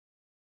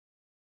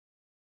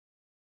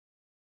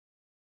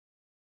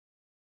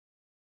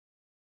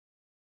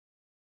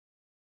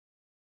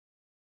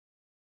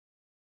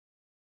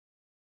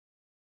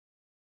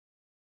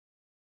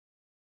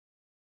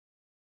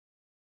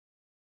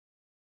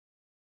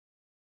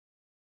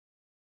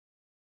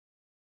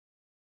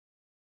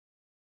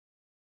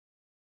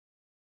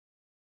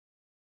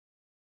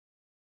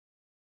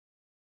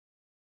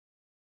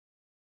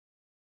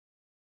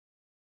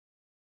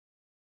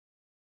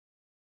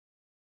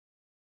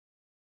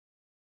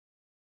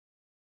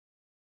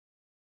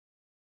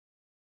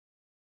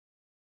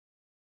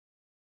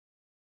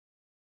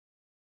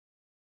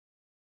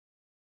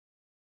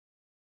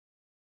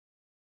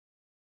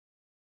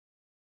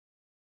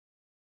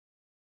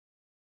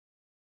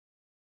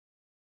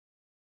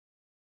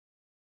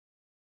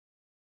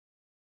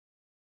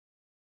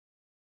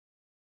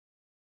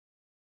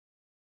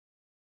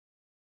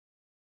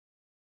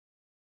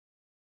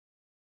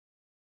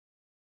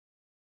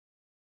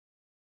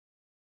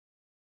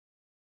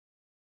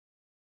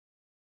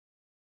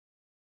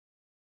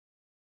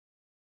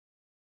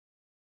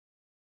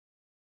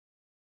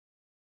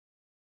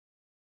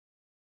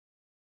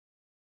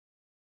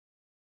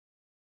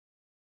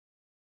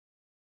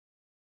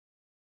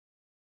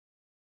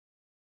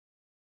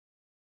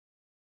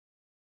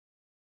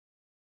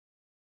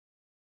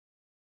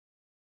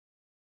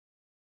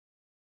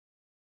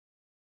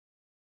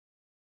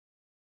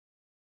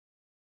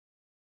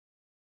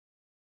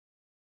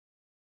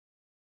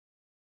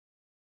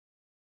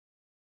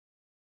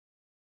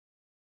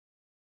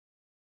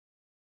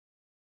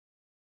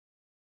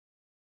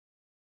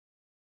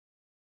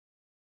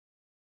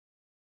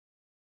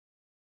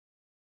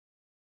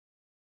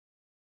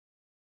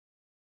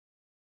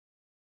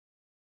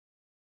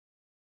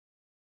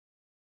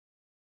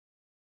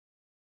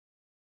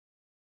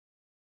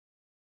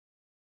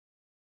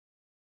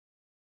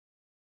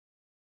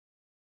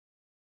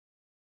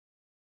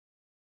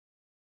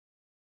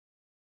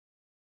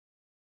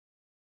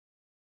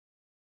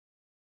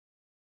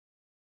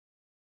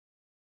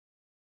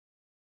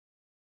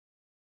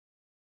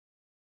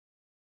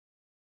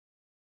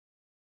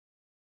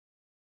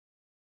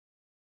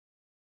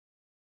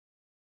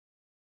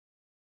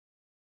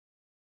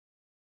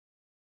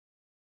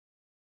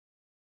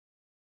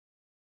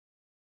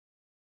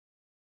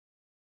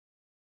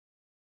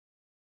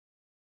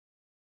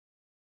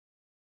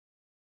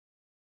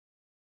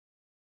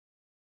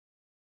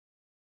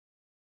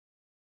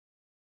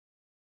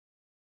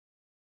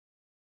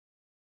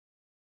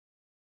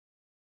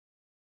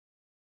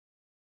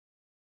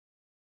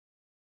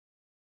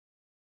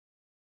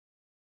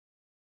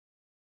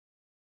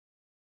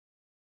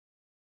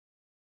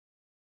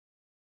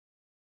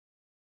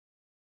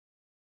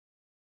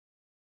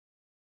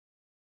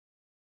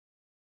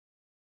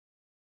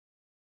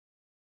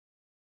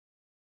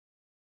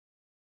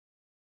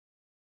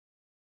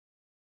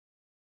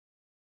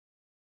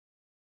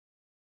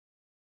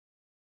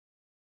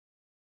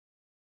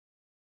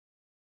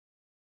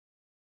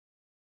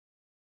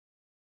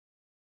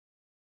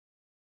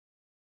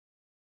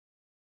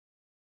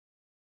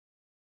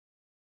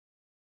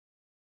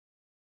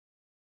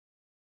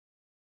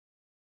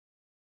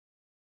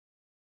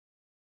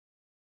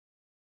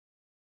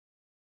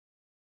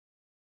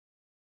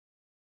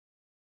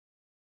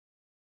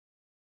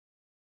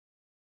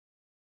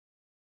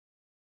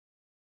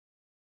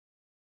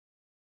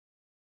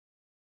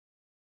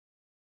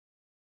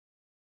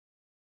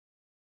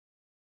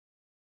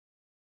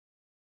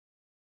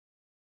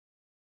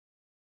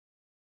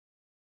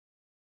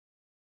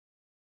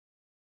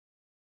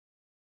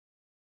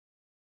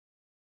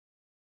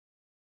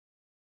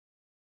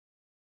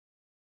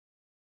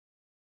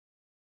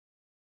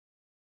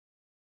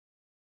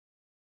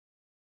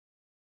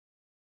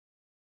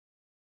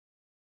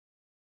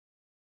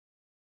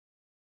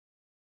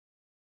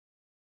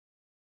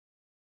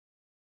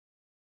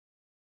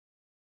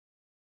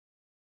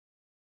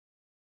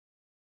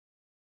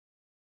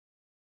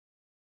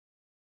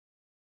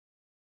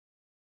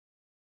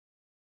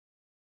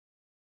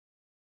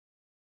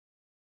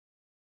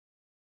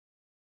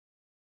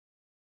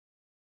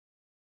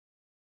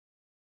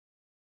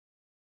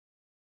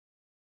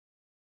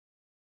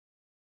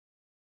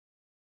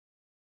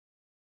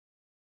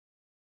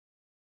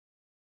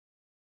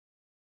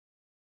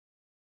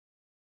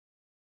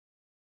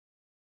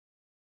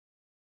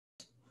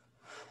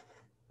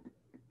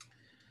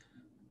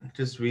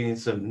Just reading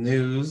some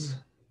news.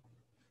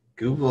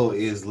 Google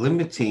is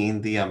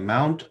limiting the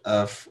amount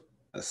of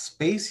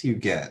space you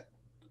get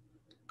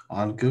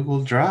on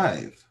Google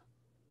Drive.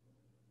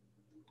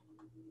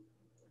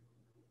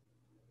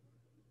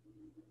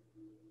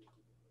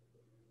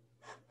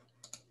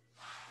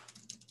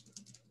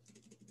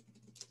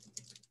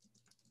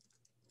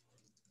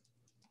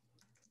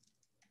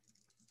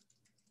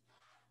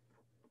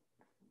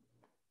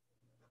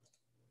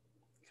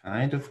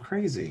 Kind of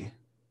crazy.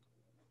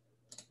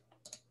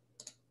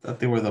 Thought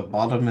they were the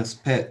bottomless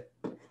pit,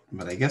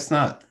 but I guess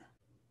not.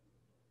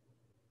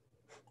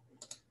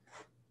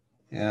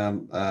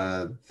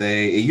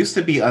 It used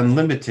to be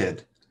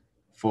unlimited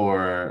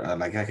for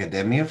like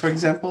academia, for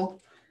example,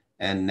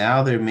 and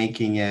now they're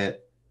making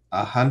it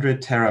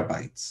 100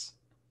 terabytes.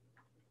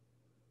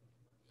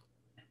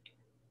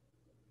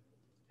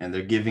 And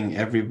they're giving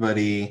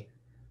everybody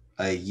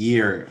a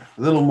year,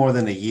 a little more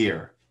than a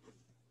year,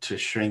 to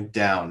shrink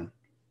down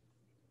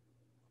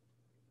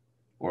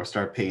or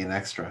start paying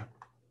extra.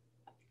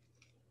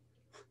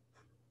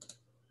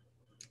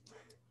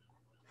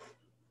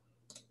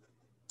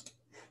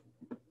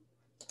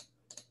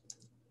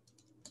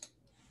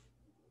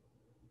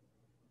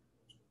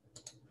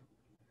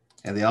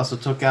 And they also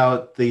took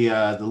out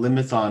the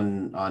limits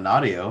on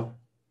audio.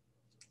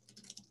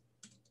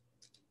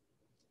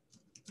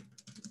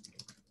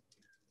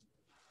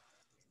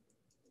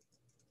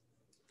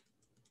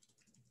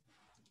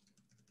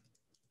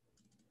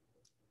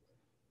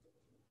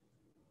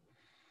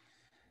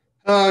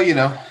 Oh, you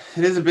know,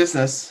 it is a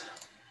business,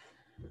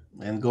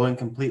 and going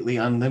completely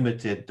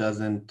unlimited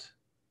doesn't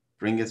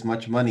bring as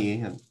much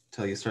money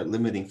until you start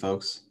limiting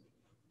folks.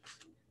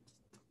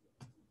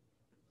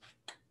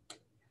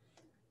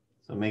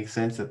 So it makes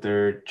sense that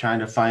they're trying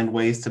to find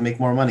ways to make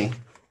more money.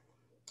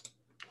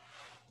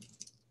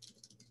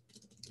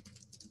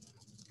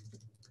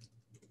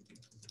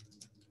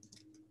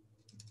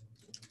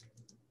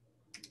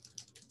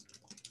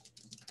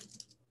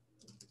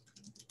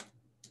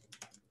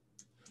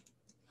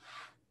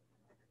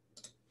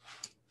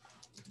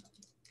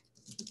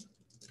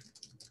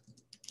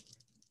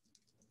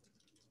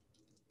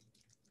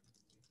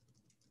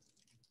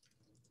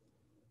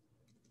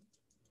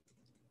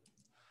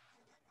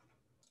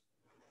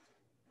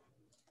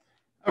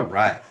 All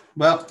right.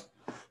 Well,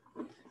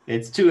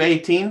 it's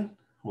 2:18.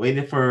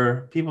 Waiting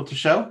for people to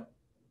show.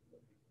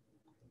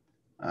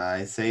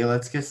 I say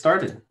let's get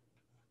started.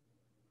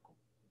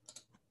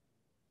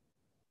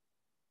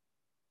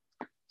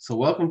 So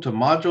welcome to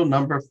module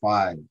number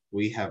 5.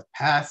 We have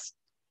passed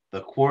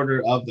the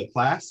quarter of the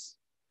class,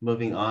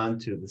 moving on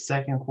to the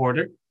second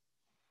quarter.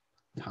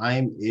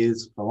 Time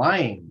is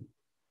flying.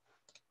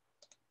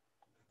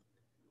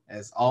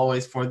 As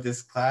always for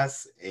this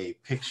class, a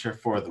picture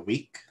for the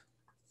week.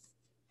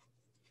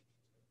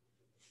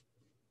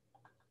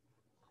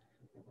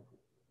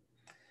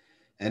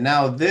 And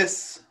now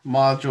this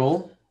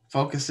module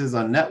focuses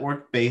on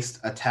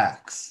network-based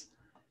attacks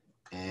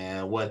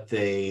and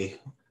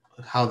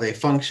how they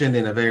function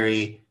in a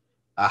very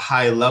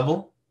high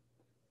level.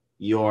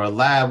 Your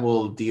lab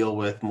will deal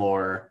with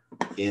more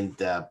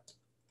in-depth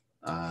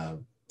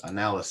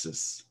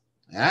analysis.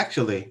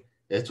 Actually,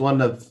 it's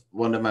one of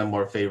my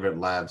more favorite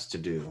labs to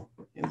do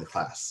in the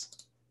class.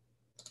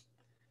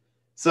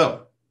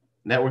 So,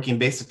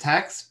 networking-based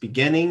attacks,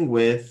 beginning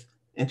with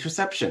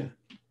interception,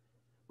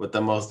 with the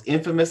most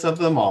infamous of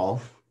them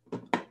all,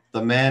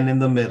 the man in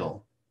the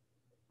middle.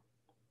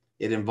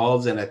 It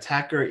involves an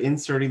attacker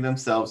inserting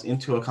themselves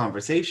into a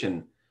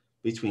conversation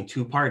between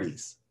two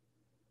parties.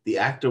 The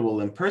actor will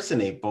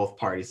impersonate both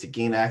parties to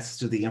gain access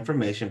to the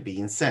information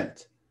being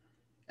sent,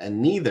 and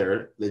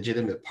neither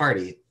legitimate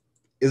party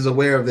is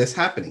aware of this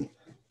happening.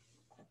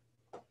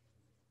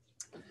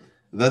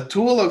 The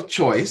tool of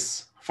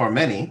choice for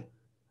many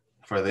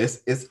for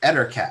this is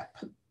EtherCap,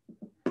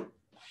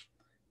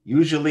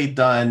 usually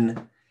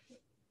done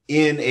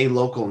in a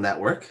local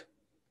network.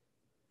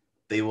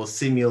 They will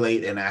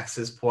simulate an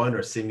access point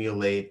or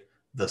simulate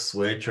the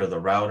switch or the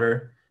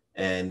router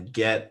and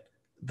get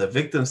the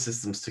victim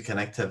systems to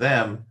connect to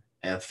them,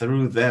 and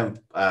through them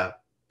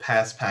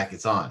pass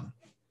packets on.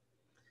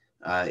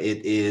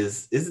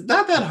 It's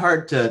not that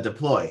hard to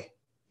deploy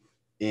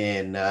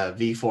in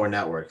v4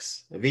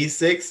 networks.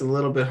 v6 a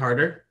little bit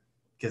harder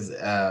because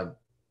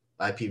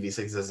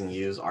IPv6 doesn't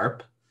use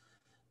ARP,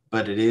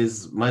 but it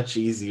is much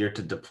easier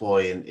to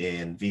deploy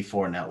in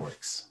v4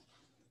 networks.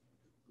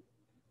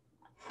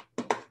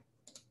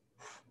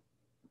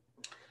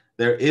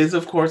 There is,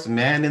 of course,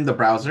 man in the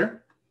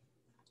browser.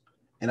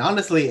 And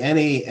honestly,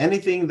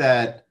 anything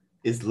that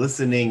is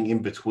listening in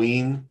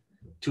between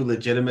two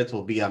legitimates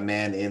will be a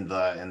man in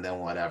the, and then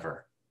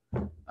whatever.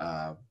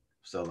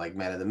 So like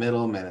man in the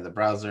middle, man in the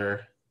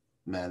browser,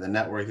 man in the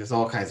network, there's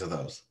all kinds of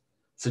those.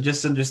 So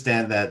just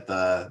understand that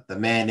the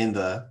man in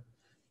the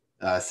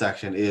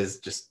section is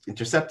just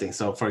intercepting.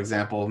 So for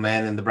example,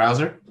 man in the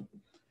browser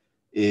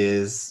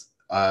is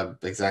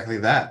exactly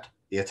that.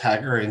 The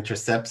attacker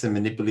intercepts and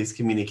manipulates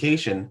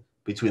communication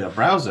between a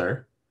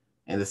browser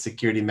and the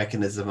security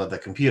mechanism of the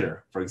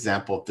computer. For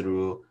example,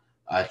 through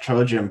a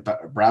Trojan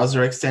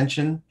browser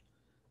extension,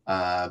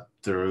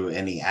 through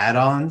any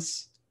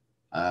add-ons,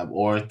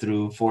 or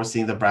through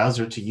forcing the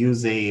browser to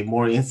use a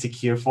more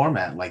insecure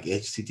format like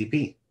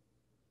HTTP.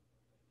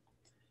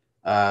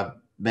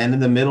 Man in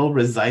the middle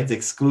resides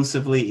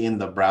exclusively in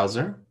the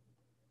browser,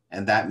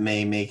 and that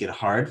may make it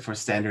hard for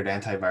standard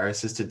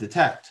antiviruses to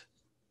detect.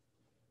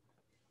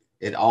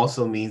 It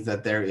also means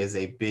that there is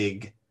a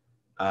big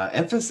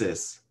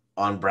emphasis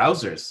on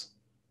browsers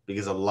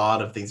because a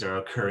lot of things are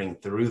occurring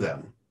through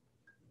them.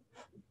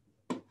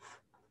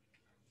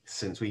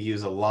 Since we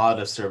use a lot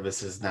of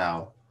services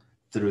now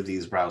through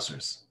these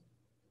browsers,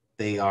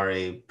 they are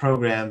a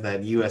program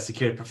that you as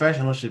security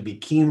professionals should be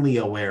keenly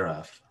aware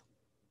of.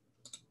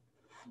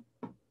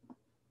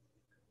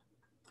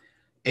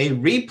 A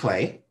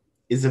replay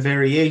is a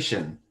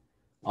variation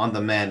on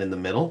the man in the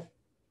middle.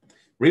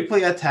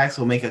 Replay attacks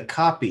will make a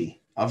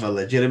copy of a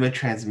legitimate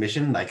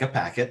transmission, like a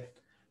packet,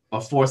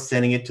 before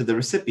sending it to the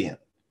recipient,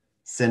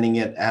 sending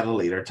it at a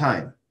later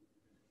time.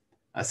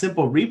 A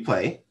simple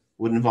replay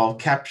would involve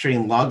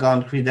capturing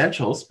logon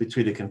credentials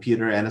between a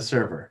computer and a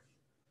server.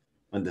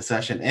 When the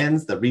session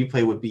ends, the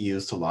replay would be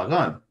used to log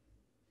on.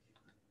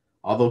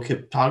 Although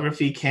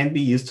cryptography can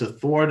be used to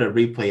thwart a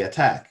replay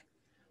attack,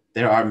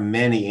 there are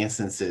many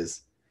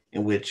instances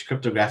in which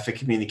cryptographic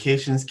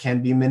communications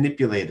can be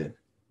manipulated.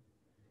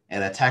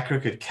 An attacker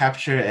could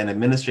capture an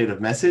administrative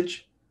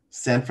message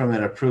sent from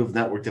an approved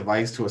network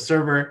device to a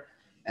server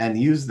and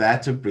use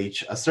that to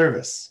breach a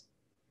service.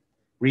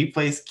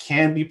 Replays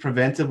can be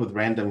prevented with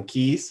random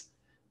keys,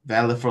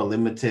 valid for a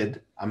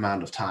limited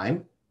amount of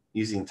time,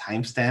 using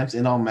timestamps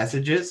in all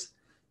messages,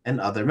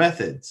 and other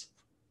methods.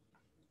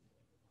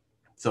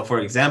 So for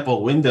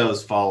example,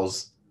 Windows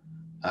falls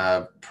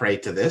prey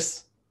to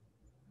this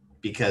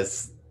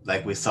because,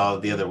 like we saw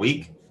the other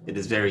week, it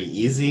is very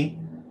easy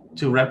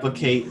to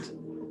replicate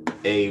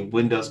a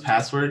Windows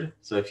password.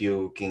 So if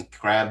you can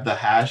grab the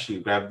hash, you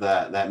grab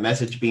that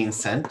message being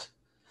sent,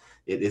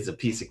 it is a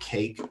piece of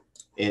cake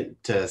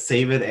to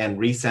save it and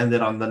resend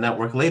it on the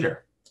network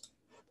later.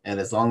 And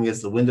as long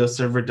as the Windows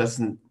server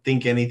doesn't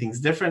think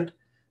anything's different,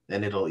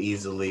 then it'll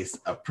easily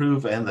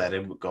approve and let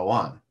it go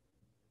on.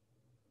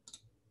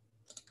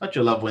 Don't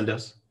you love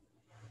Windows?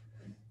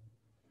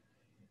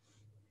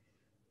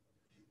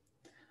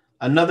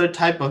 Another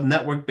type of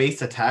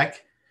network-based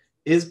attack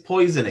is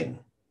poisoning.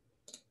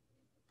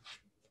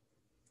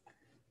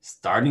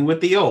 Starting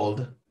with the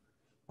old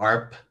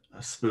ARP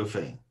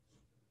spoofing.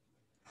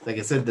 Like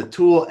I said, the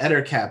tool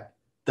Ettercap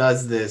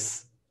does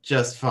this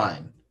just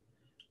fine,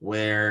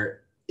 where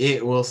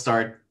it will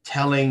start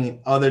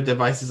telling other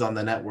devices on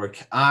the network,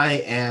 I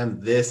am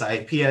this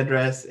IP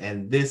address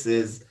and this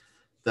is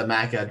the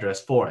MAC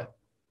address for it,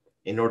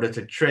 in order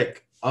to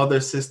trick other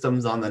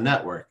systems on the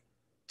network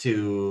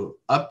to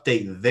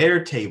update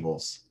their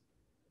tables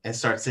and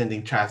start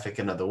sending traffic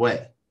another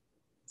way.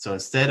 So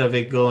instead of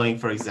it going,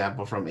 for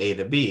example, from A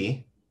to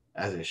B,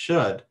 as it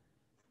should,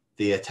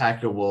 the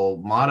attacker will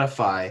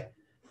modify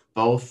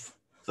both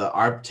the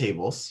ARP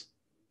tables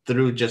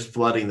through just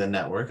flooding the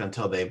network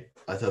until they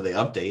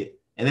update,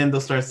 and then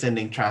they'll start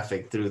sending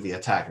traffic through the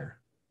attacker.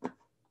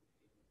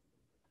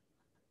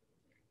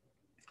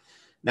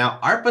 Now,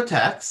 ARP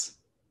attacks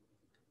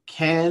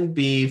can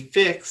be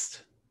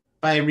fixed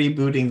by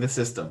rebooting the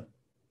system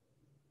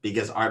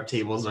because ARP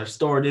tables are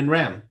stored in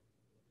RAM.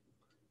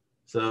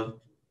 So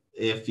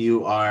if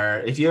you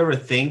ever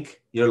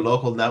think your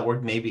local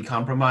network may be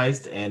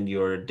compromised and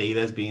your data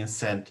is being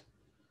sent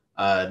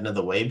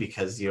another way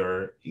because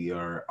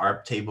your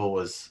ARP table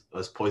was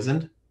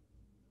poisoned,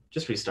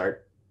 just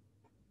restart.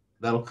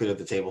 That'll clear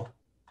the table.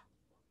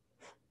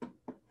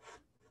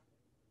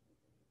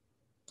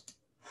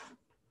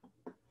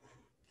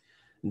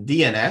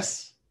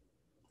 DNS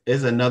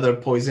is another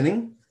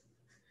poisoning.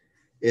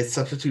 It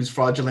substitutes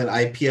fraudulent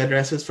IP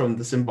addresses from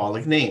the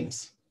symbolic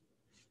names.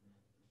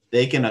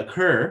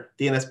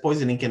 DNS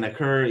poisoning can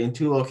occur in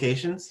two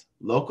locations: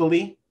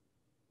 locally,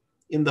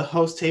 in the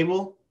host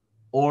table,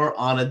 or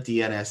on a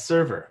DNS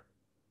server.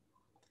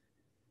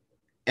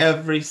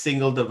 Every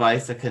single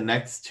device that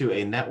connects to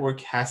a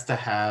network has to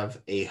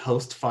have a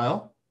host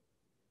file,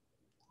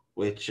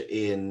 which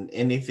in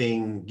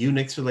anything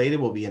Unix related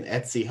will be an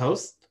etc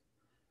host.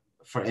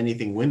 For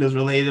anything Windows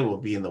related will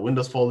be in the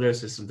Windows folder,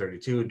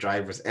 System32,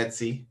 drivers,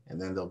 etc,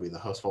 and then there'll be the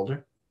host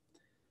folder.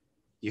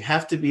 You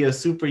have to be a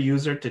super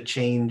user to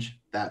change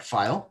that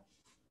file.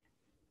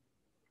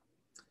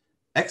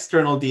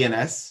 External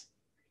DNS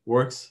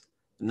works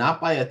not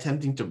by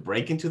attempting to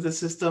break into the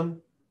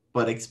system,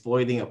 but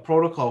exploiting a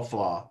protocol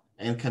flaw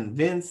and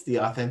convince the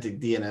authentic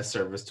DNS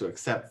service to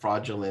accept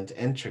fraudulent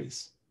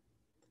entries.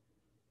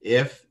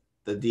 If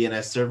the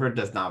DNS server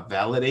does not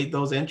validate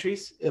those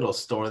entries, it'll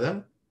store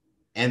them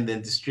and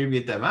then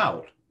distribute them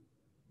out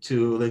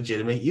to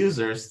legitimate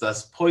users,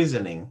 thus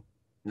poisoning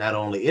not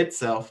only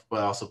itself, but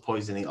also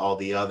poisoning all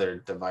the other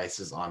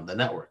devices on the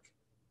network.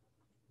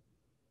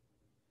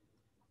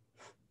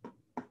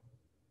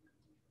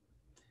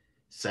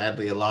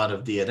 Sadly, a lot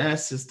of DNS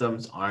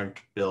systems aren't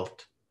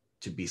built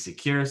to be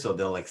secure, so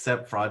they'll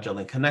accept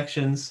fraudulent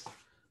connections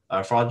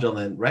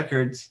fraudulent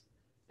records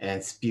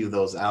and spew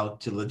those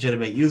out to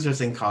legitimate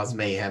users and cause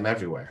mayhem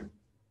everywhere.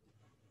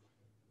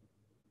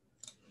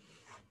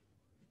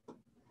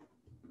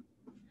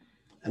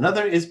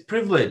 Another is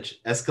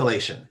privilege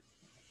escalation.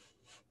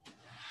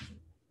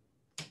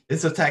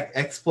 This attack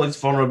exploits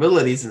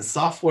vulnerabilities in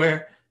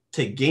software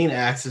to gain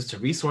access to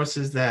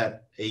resources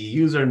that a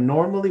user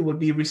normally would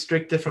be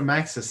restricted from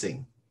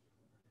accessing.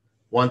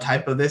 One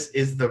type of this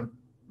is the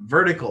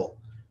vertical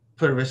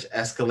privilege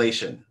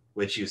escalation,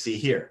 which you see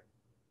here.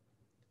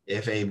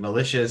 If a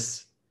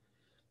malicious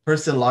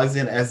person logs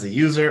in as a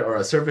user or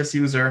a service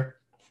user,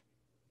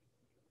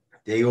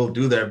 they will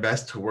do their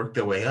best to work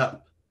their way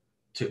up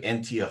to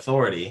NT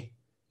authority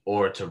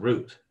or to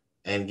root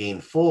and gain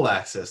full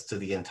access to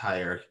the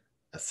entire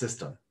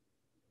system.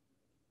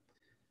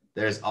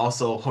 There's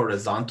also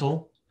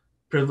horizontal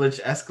privilege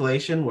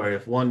escalation, where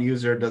if one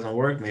user doesn't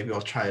work, maybe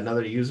I'll try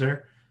another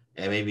user,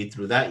 and maybe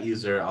through that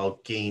user,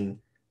 I'll gain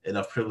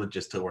enough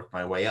privileges to work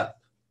my way up.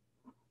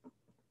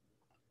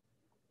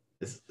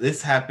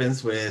 This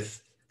happens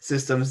with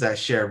systems that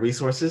share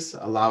resources,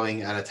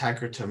 allowing an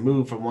attacker to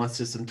move from one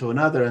system to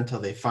another until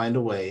they find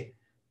a way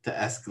to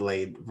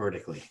escalate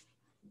vertically.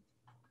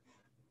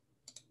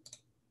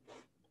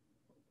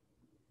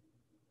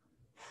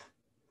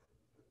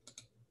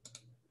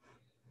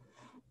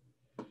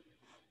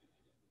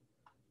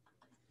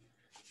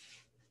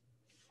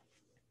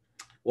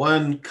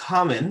 One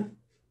common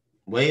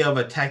way of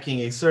attacking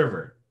a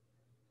server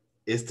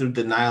is through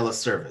denial of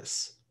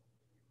service.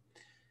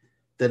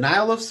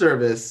 Denial of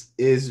service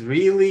is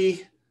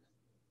really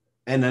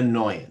an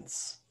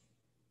annoyance.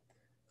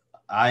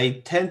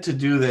 I tend to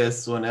do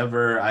this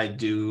whenever I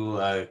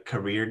do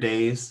career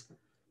days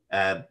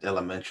at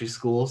elementary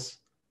schools,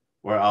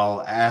 where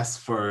I'll ask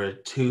for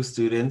 2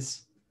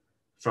 students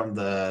from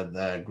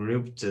the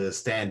group to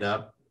stand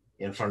up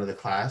in front of the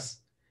class.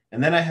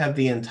 And then I have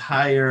the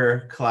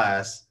entire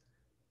class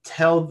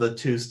tell the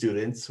 2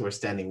 students who are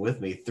standing with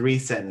me 3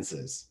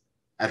 sentences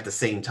at the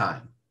same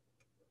time.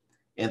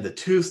 And the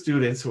 2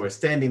 students who are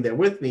standing there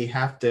with me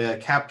have to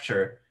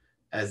capture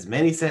as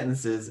many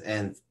sentences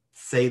and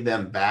say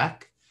them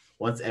back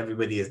once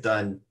everybody is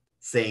done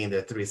saying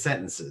their 3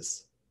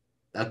 sentences.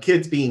 Now,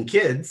 kids being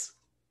kids,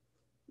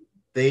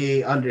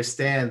 they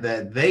understand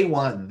that they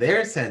want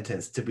their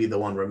sentence to be the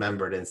one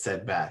remembered and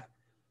said back.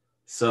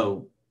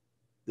 So,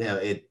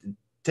 it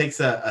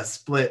takes a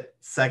split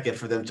second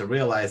for them to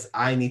realize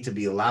I need to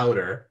be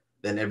louder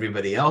than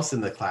everybody else in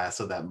the class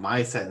so that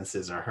my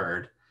sentences are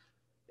heard.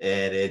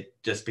 And it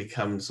just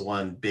becomes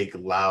one big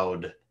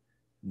loud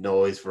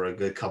noise for a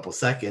good couple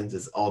seconds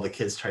as all the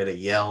kids try to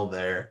yell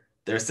their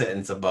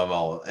sentence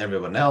above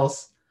everyone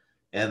else.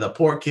 And the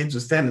poor kids who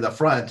stand in the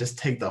front just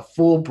take the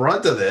full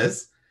brunt of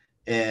this.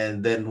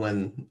 And then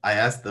when I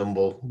ask them,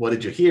 well, what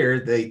did you hear?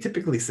 They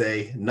typically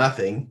say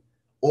nothing,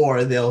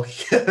 or they'll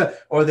say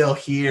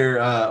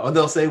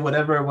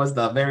whatever was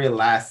the very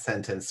last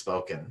sentence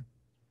spoken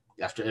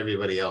after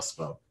everybody else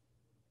spoke.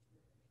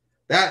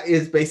 That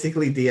is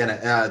basically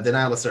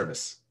denial of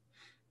service.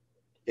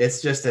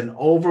 It's just an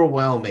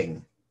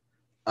overwhelming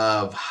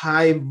of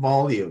high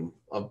volume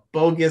of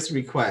bogus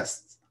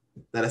requests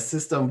that a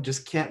system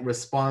just can't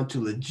respond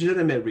to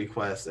legitimate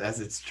requests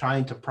as it's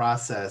trying to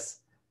process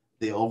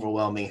the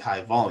overwhelming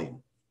high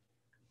volume.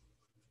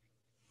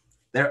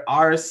 There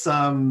are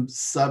some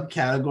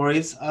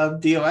subcategories of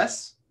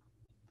DOS,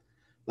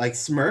 like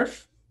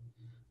Smurf,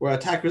 where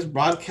attackers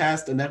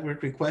broadcast a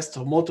network request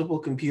to multiple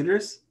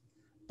computers,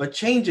 but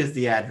changes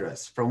the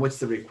address from which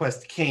the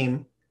request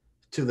came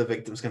to the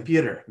victim's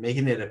computer,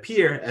 making it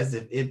appear as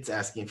if it's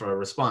asking for a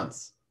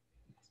response.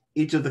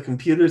 Each of the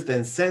computers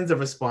then sends a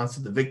response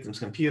to the victim's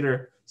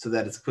computer so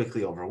that it's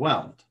quickly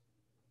overwhelmed.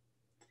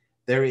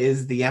 There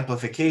is the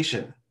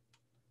amplification.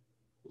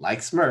 Like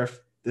Smurf,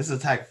 this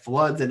attack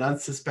floods an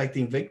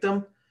unsuspecting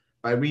victim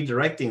by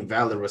redirecting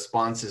valid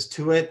responses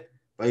to it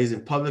by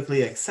using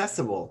publicly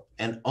accessible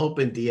and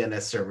open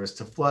DNS servers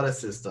to flood a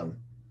system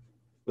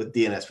with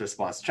DNS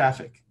response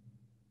traffic.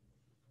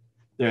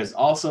 There's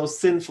also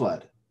SYN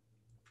flood.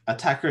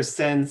 Attacker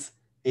sends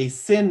a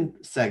SYN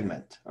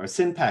segment or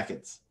SYN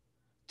packets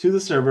to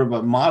the server,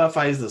 but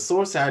modifies the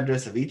source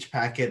address of each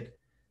packet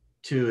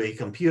to a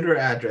computer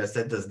address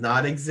that does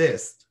not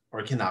exist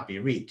or cannot be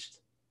reached.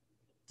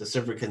 The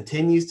server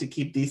continues to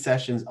keep these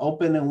sessions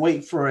open and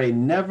wait for a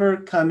never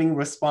coming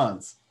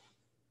response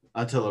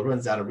until it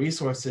runs out of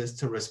resources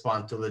to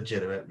respond to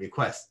legitimate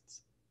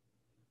requests.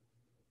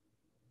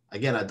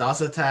 Again, a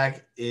DOS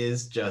attack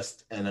is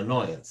just an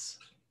annoyance.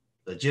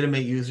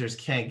 Legitimate users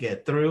can't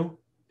get through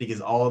because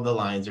all of the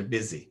lines are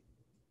busy.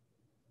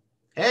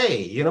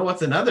 Hey, you know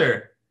what's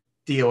another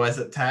DOS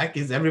attack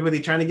is everybody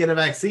trying to get a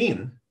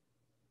vaccine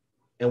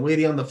and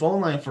waiting on the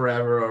phone line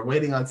forever or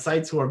waiting on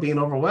sites who are being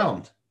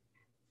overwhelmed.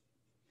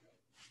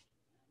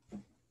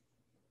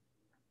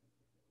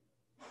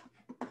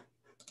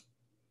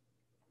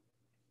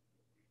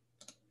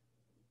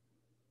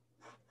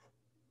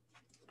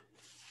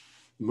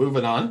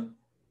 Moving on,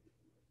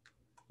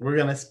 we're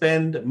going to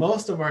spend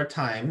most of our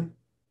time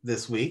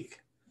this week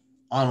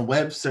on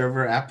web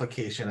server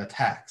application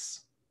attacks.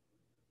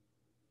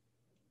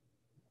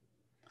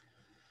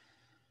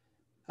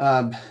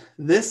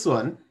 This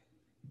one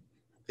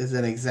is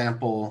an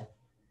example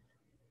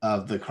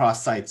of the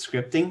cross-site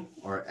scripting,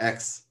 or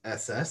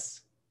XSS.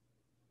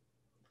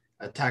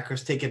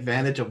 Attackers take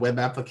advantage of web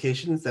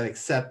applications that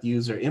accept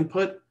user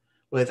input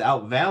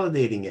without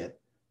validating it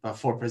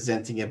before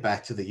presenting it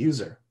back to the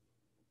user.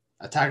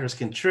 Attackers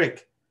can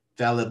trick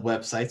valid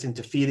websites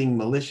into feeding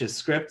malicious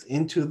script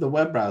into the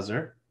web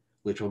browser,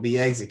 which will be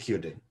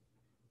executed.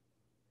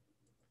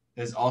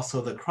 There's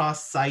also the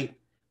cross-site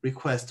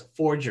request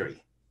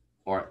forgery,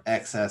 or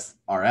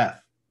XSRF.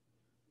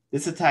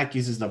 This attack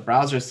uses the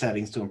browser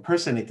settings to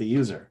impersonate the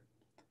user.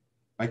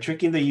 By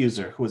tricking the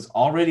user who is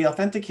already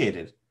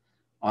authenticated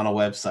on a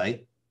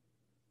website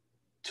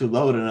to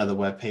load another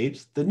web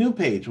page, the new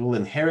page will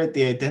inherit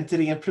the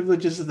identity and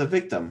privileges of the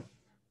victim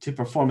to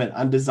perform an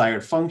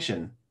undesired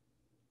function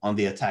on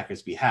the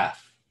attacker's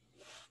behalf.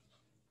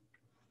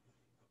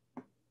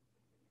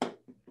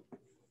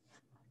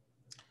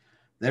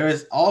 There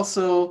is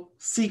also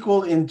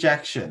SQL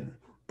injection,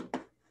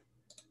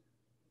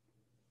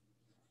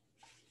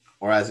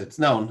 or as it's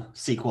known,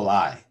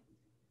 SQLi.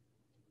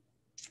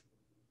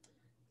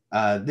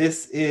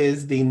 This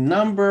is the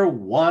number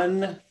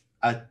one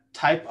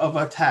type of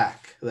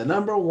attack, the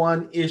number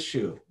one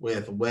issue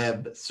with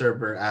web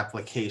server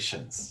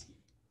applications.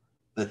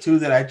 The two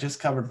that I just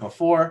covered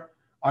before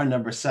are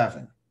number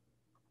 7.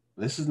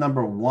 This is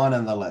number 1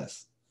 on the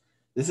list.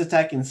 This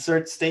attack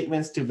inserts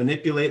statements to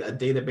manipulate a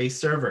database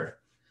server.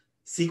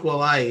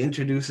 SQLi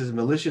introduces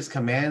malicious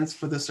commands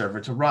for the server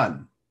to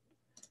run.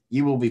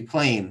 You will be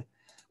playing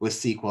with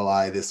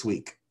SQLi this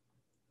week.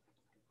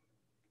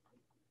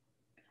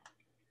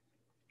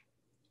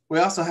 We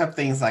also have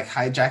things like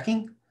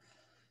hijacking,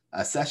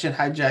 session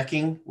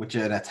hijacking, which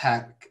an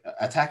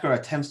attacker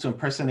attempts to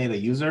impersonate a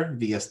user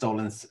via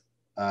stolen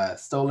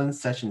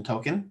session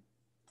token.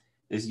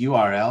 There's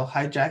URL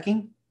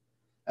hijacking.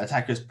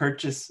 Attackers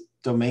purchase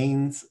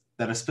domains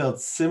that are spelled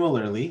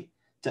similarly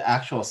to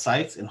actual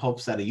sites in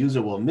hopes that a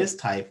user will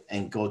mistype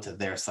and go to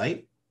their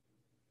site.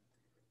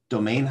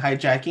 Domain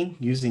hijacking,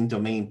 using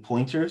domain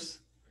pointers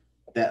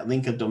that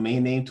link a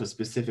domain name to a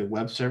specific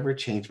web server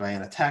changed by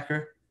an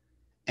attacker.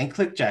 And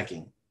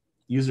clickjacking,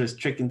 users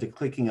tricked into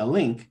clicking a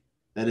link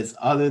that is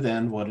other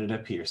than what it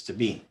appears to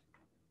be.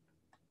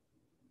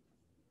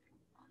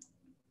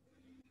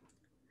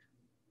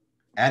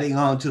 Adding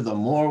on to the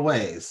more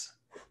ways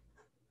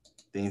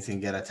things can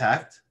get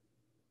attacked,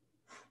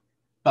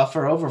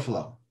 buffer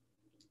overflow,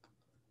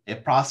 a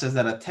process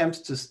that attempts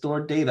to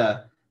store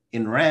data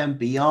in RAM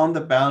beyond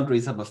the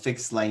boundaries of a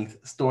fixed length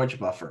storage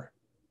buffer.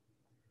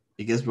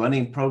 Because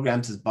running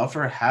programs as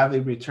buffer have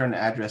a return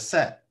address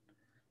set,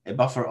 a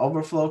buffer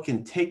overflow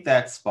can take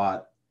that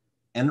spot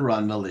and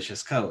run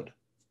malicious code.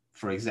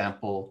 For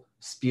example,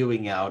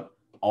 spewing out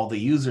all the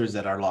users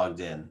that are logged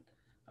in,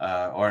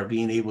 or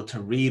being able to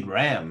read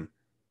RAM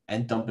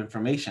and dump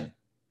information.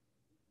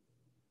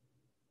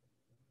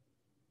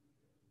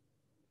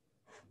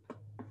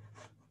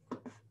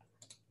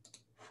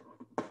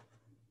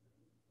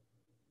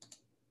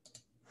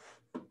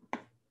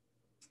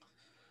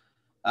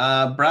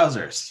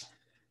 Browsers.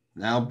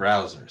 Now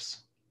browsers.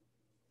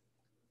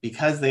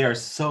 Because they are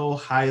so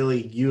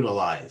highly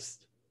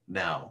utilized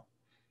now,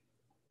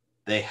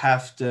 there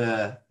has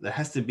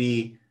to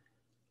be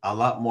a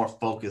lot more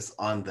focus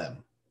on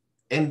them.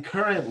 And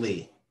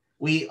currently,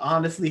 we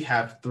honestly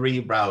have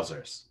 3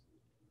 browsers.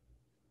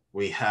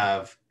 We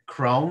have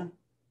Chrome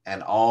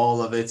and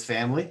all of its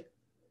family.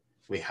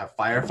 We have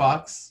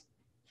Firefox,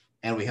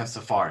 and we have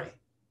Safari.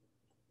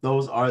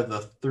 Those are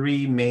the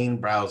 3 main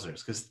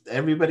browsers because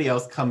everybody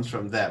else comes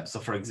from them.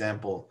 So for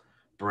example,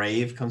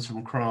 Brave comes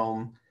from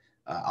Chrome,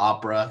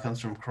 Opera comes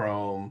from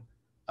Chrome,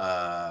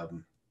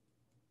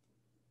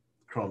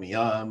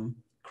 Chromium,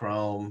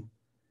 Chrome.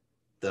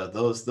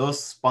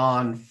 Those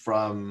spawn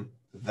from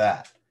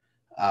that.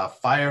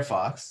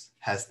 Firefox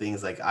has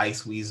things like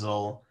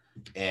Iceweasel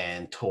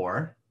and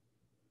Tor,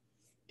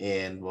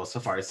 and well,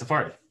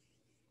 Safari.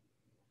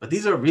 But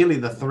these are really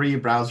the 3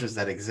 browsers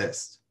that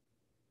exist.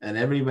 And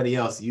everybody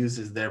else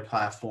uses their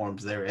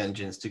platforms, their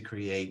engines to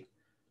create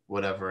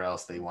whatever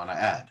else they want to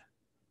add.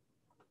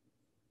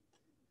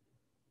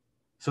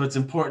 So it's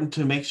important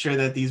to make sure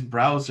that these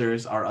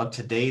browsers are up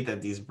to date,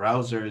 that these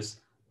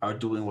browsers are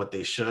doing what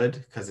they should,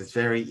 because it's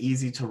very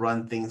easy to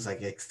run things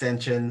like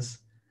extensions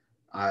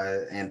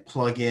and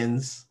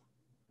plugins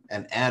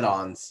and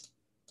add-ons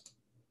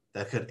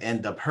that could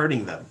end up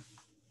hurting them,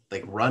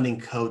 like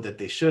running code that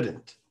they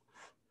shouldn't,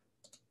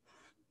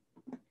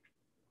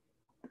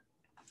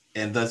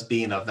 and thus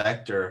being a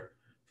vector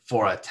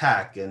for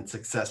attack and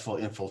successful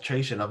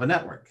infiltration of a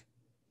network.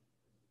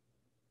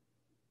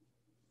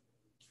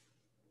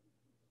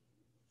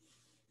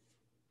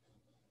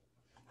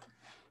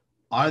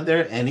 Are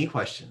there any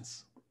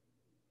questions?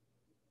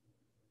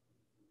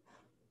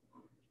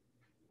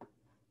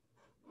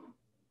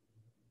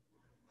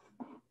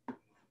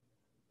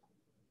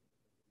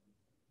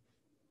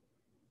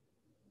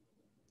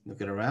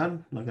 Looking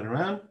around.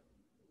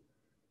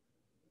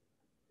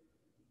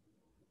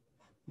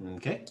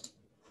 Okay.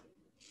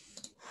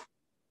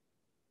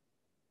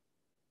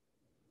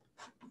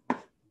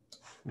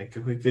 Make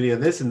a quick video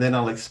of this, and then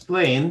I'll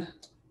explain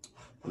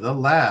the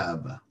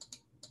lab,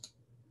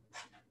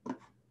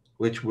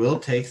 which will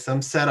take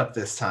some setup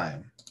this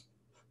time.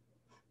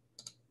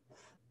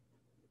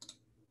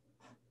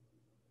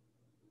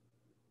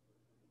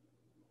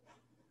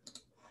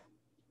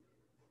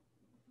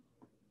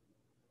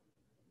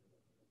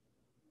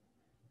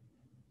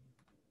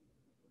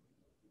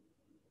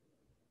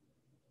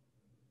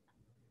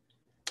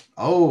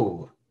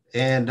 Oh,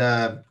 and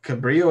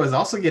Cabrillo is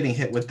also getting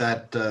hit with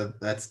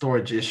that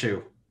storage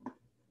issue.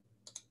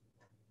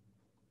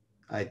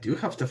 I do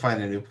have to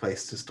find a new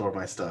place to store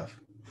my stuff.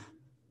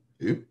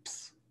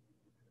 Oops.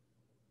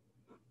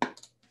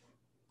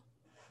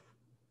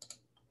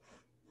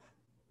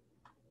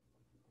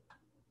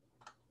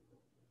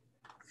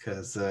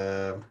 Because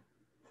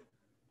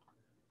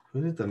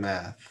who did the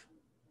math?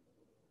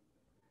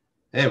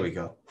 There we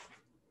go.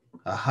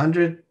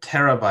 100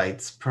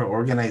 terabytes per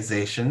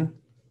organization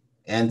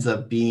ends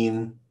up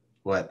being,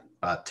 what,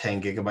 about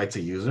 10 gigabytes a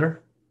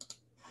user?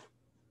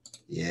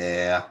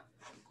 Yeah.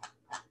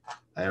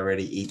 I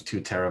already eat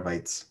 2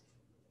 terabytes.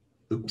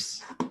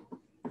 Oops.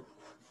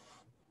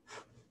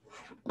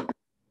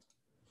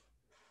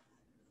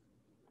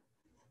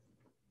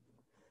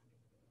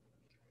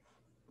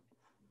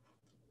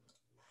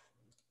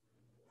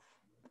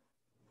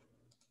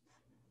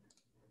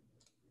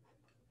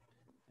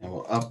 And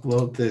we'll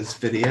upload this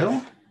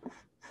video.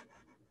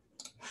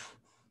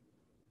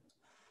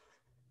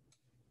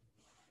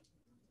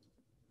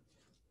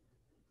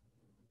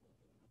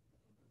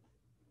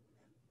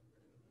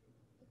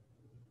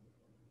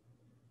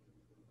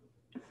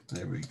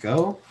 There we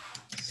go.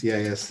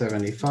 CIS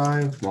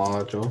 75,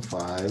 Module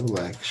 5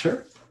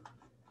 lecture.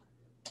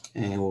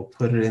 And we'll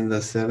put it in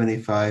the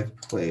 75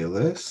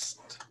 playlist.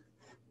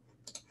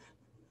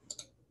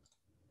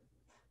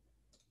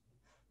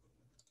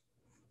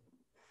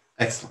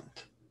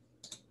 Excellent.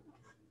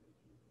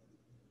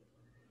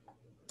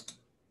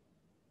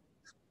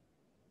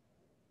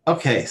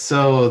 Okay,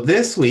 so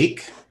this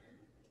week,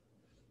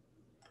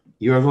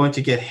 you are going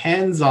to get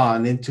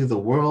hands-on into the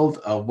world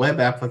of web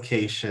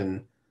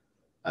application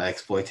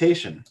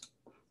exploitation.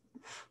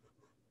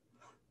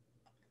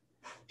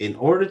 In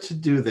order to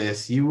do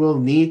this, you will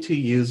need to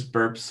use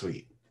Burp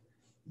Suite.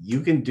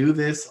 You can do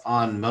this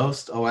on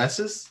most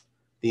OSs.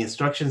 The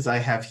instructions I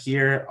have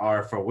here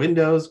are for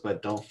Windows,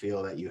 but don't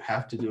feel that you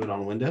have to do it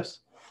on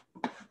Windows.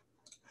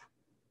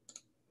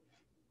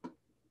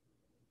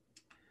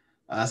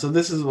 So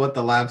this is what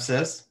the lab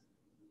says.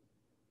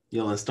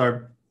 You'll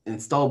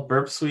install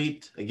Burp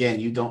Suite. Again,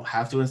 you don't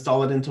have to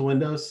install it into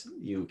Windows.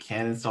 You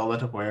can install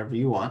it wherever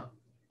you want.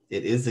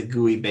 It is a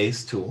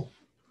GUI-based tool.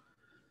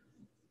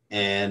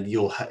 And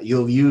you'll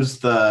use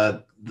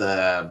the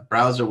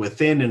browser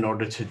within in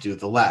order to do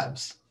the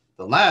labs.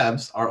 The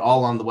labs are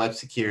all on the Web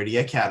Security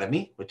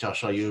Academy, which I'll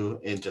show you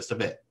in just a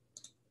bit.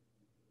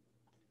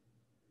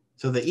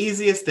 So the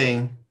easiest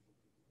thing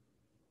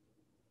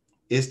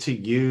is to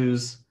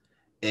use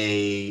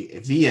a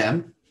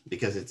VM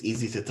because it's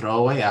easy to throw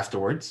away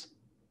afterwards.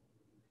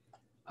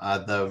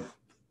 The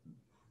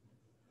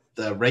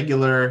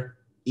regular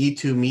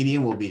E2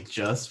 medium will be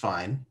just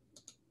fine.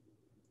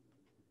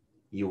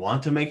 You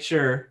want to make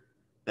sure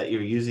that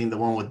you're using the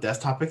one with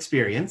desktop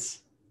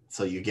experience,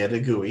 so you get a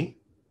GUI.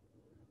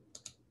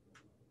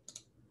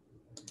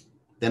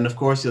 Then, of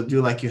course, you'll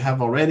do like you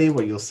have already,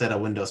 where you'll set a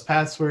Windows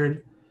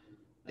password.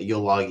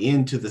 You'll log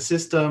into the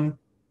system.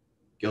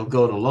 You'll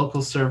go to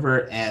local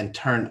server and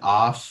turn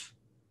off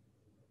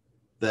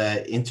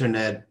the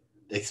Internet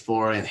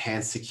Explorer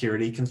Enhanced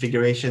Security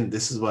configuration.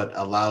 This is what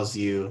allows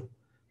you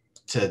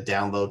to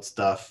download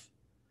stuff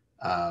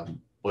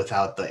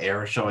without the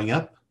error showing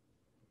up.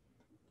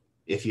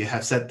 If you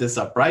have set this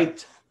up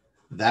right,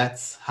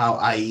 that's how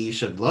IE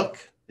should look.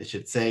 It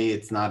should say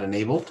it's not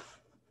enabled.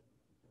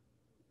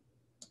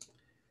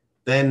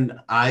 Then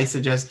I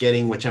suggest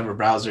getting whichever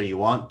browser you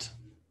want,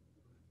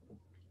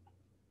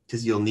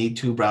 because you'll need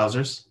 2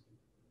 browsers.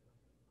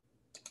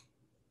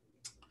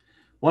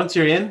 Once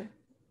you're in,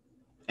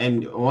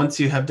 and once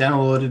you have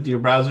downloaded your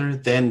browser,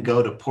 then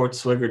go to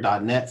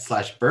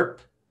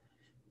portswigger.net/burp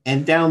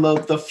and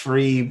download the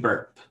free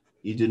burp.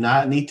 You do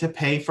not need to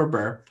pay for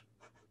burp.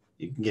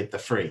 You can get the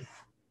free,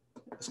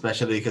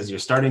 especially because you're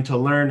starting to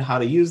learn how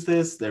to use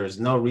this. There is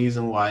no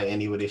reason why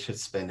anybody should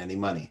spend any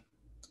money.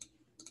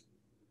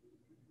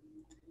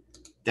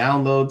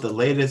 Download the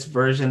latest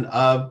version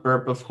of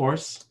burp, of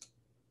course.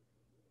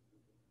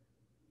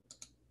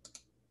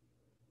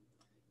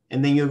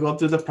 And then you'll go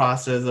through the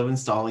process of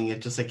installing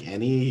it just like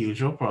any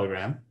usual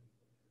program.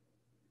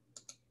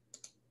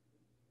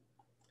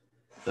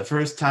 The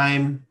first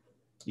time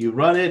you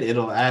run it,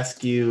 it'll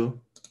ask you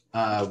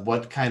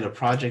what kind of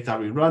project are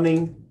we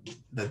running.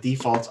 The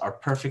defaults are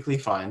perfectly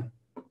fine.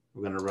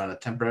 We're going to run a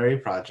temporary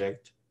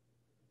project,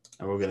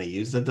 and we're going to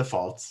use the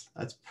defaults.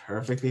 That's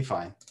perfectly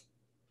fine.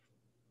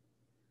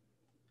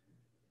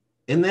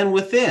 And then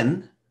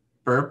within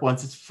burp,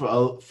 once it's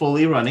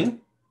fully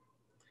running,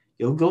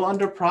 you'll go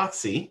under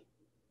proxy,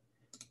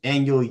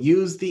 and you'll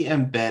use the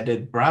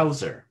embedded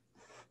browser.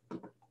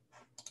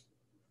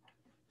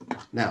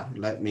 Now,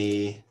 let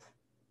me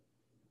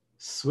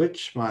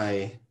switch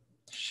my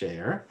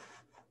share.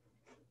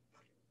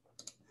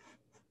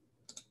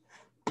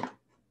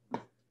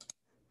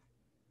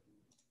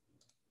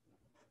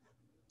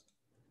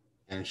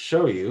 And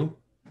show you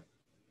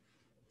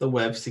the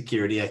Web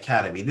Security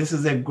Academy. This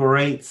is a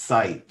great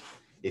site.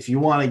 If you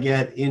want to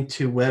get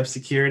into web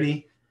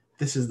security,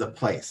 this is the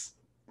place.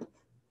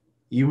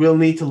 You will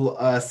need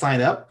to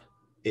sign up.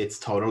 It's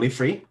totally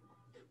free.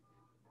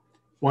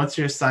 Once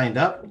you're signed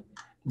up,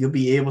 you'll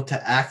be able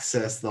to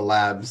access the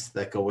labs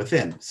that go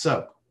within.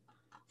 So,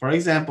 for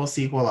example,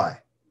 SQLi.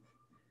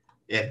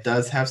 It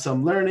does have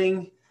some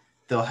learning.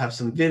 They'll have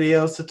some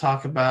videos to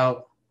talk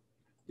about.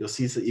 You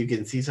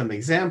can see some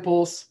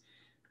examples.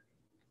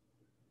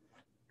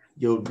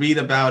 You'll read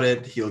about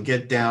it. You'll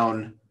get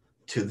down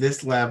to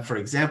this lab, for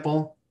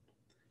example.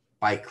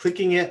 By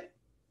clicking it,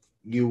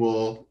 you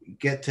will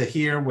get to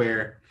here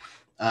where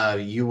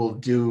you will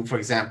do, for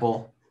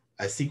example,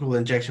 a SQL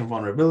injection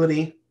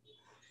vulnerability.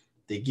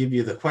 They give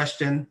you the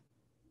question,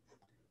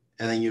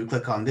 and then you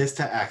click on this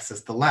to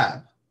access the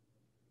lab.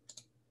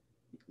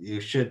 You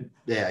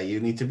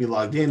need to be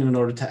logged in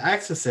order to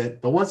access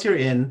it. But once you're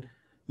in,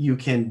 you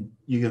can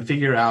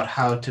figure out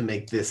how to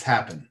make this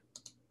happen.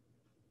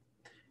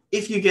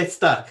 If you get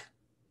stuck,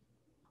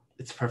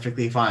 it's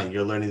perfectly fine.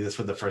 You're learning this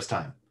for the first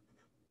time.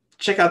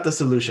 Check out the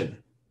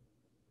solution.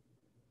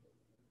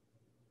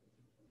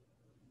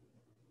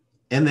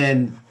 And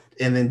then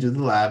do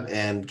the lab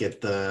and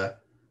get the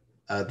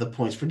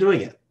points for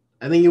doing it.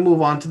 And then you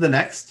move on to the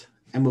next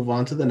and move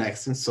on to the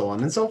next and so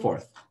on and so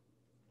forth.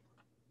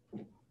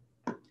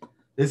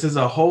 This is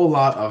a whole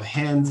lot of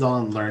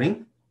hands-on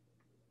learning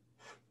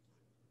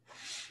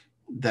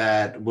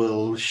that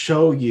will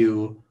show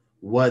you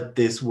what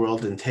this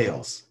world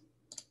entails.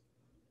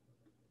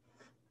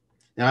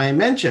 Now, I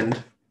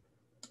mentioned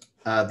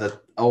the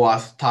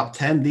OAuth top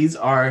 10. These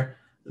are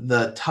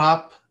the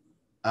top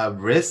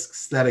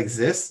risks that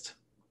exist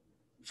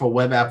for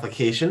web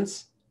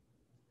applications.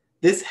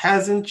 This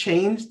hasn't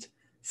changed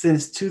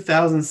since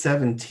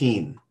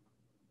 2017.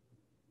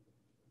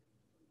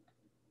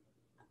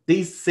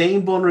 These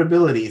same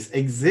vulnerabilities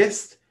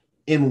exist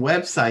in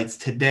websites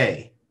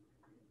today.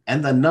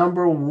 And the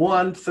number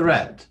one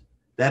threat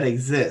that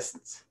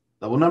exists,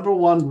 the number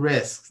one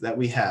risk that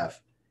we have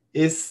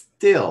is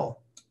still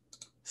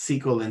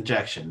SQL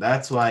injection.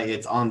 That's why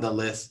it's on the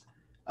list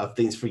of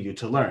things for you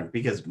to learn,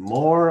 because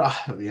more,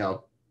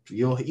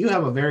 you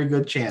have a very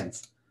good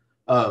chance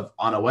of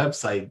on a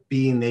website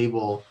being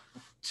able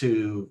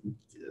to,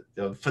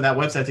 for that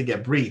website to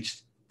get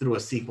breached through a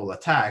SQL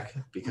attack,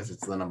 because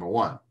it's the number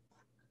one.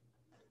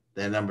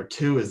 Then number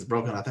two is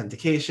broken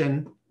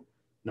authentication.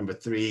 Number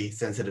three,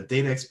 sensitive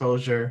data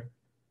exposure.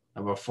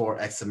 Number four,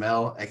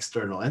 XML,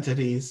 external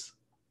entities.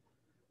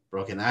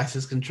 Broken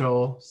access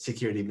control,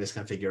 security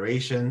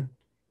misconfiguration,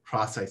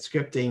 cross-site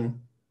scripting,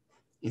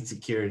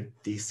 insecure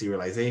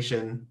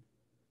deserialization,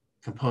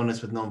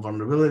 components with known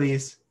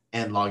vulnerabilities,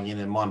 and logging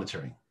and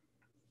monitoring.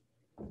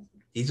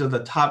 These are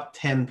the top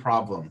 10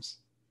 problems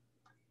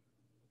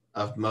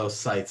of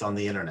most sites on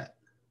the internet.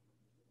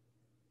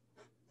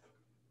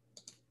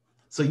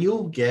 So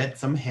you'll get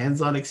some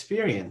hands-on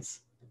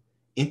experience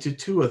into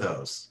two of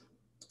those.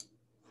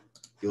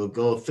 You'll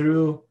go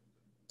through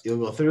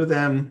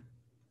them.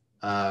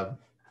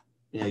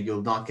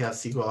 You'll knock out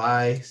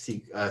SQLi,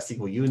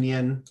 SQL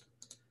Union,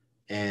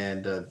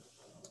 and the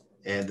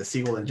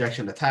SQL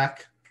injection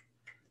attack,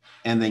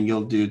 and then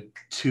you'll do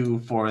two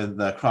for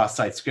the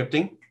cross-site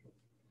scripting,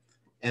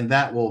 and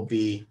that will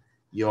be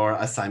your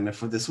assignment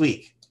for this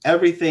week.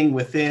 Everything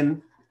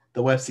within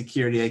the Web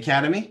Security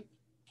Academy,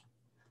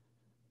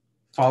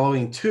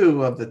 following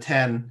two of the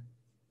 10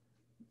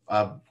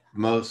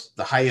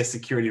 the highest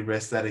security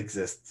risks that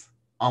exists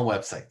on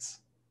websites.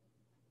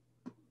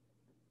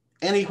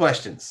 Any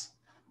questions?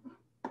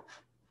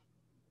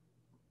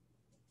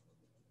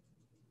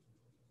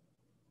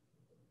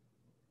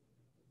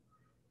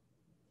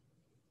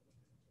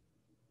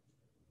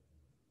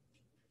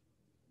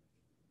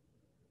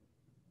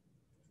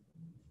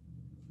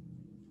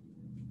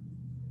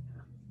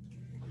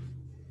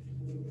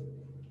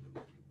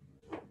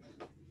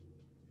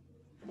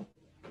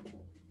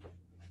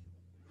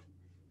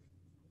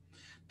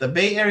 The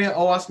Bay Area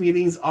OWASP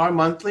meetings are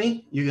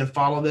monthly. You can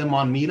follow them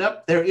on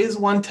Meetup. There is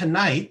one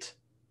tonight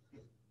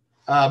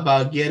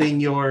about getting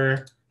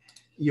your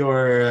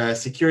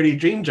security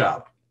dream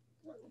job.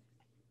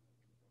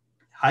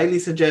 Highly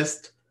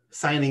suggest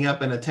signing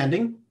up and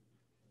attending.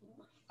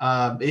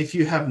 If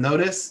you have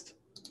noticed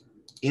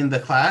in the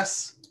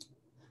class,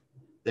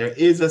 there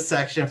is a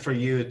section for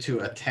you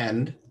to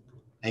attend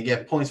and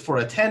get points for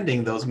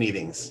attending those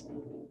meetings.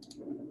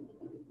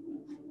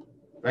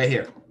 Right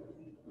here.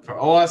 For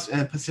OWASP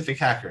and Pacific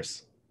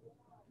Hackers.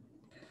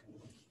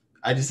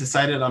 I just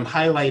decided I'm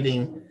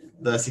highlighting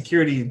the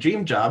security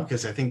dream job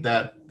because I think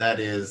that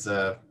is,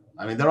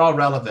 they're all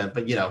relevant,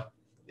 but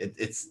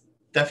it's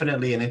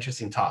definitely an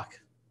interesting talk.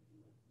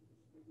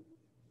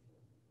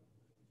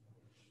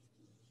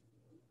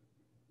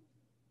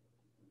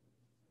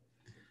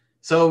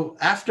 So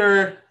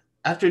after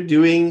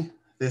doing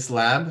this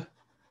lab,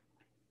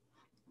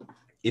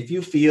 if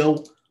you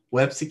feel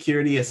web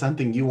security is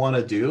something you want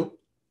to do,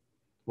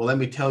 well, let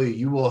me tell you,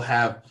 you will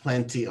have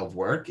plenty of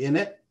work in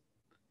it.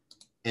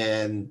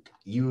 And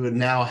you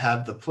now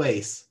have the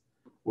place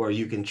where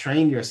you can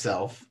train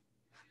yourself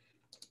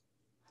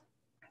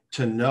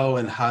to know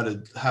and how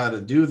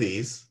to do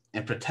these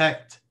and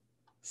protect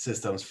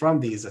systems from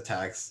these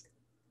attacks.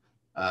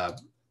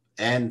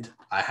 And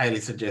I highly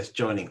suggest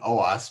joining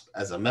OWASP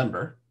as a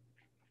member,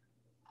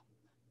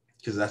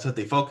 because that's what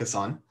they focus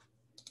on.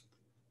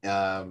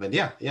 But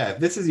yeah, if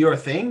this is your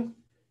thing,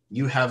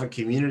 you have a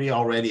community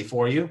already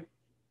for you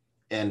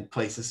and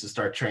places to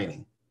start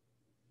training.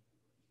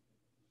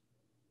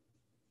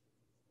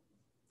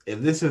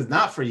 If this is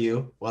not for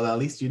you, well, at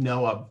least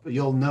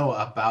you'll know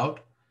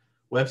about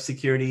web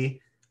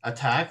security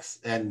attacks,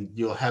 and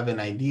you'll have an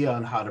idea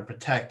on how to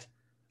protect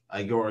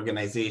your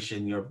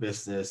organization, your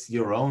business,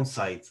 your own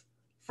site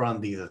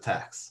from these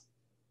attacks.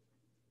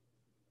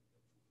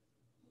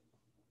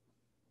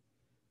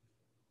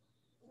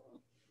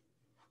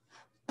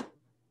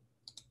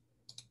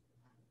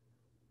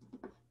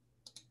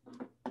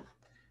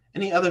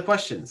 Any other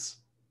questions?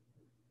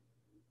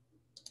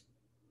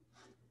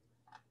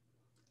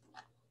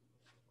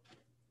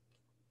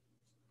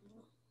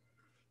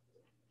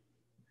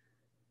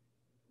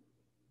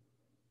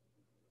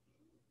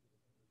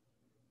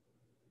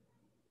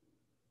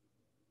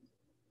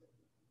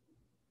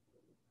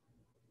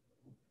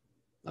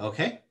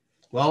 Okay.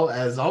 Well,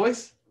 as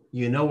always,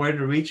 you know where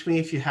to reach me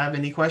if you have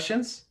any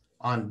questions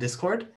on Discord.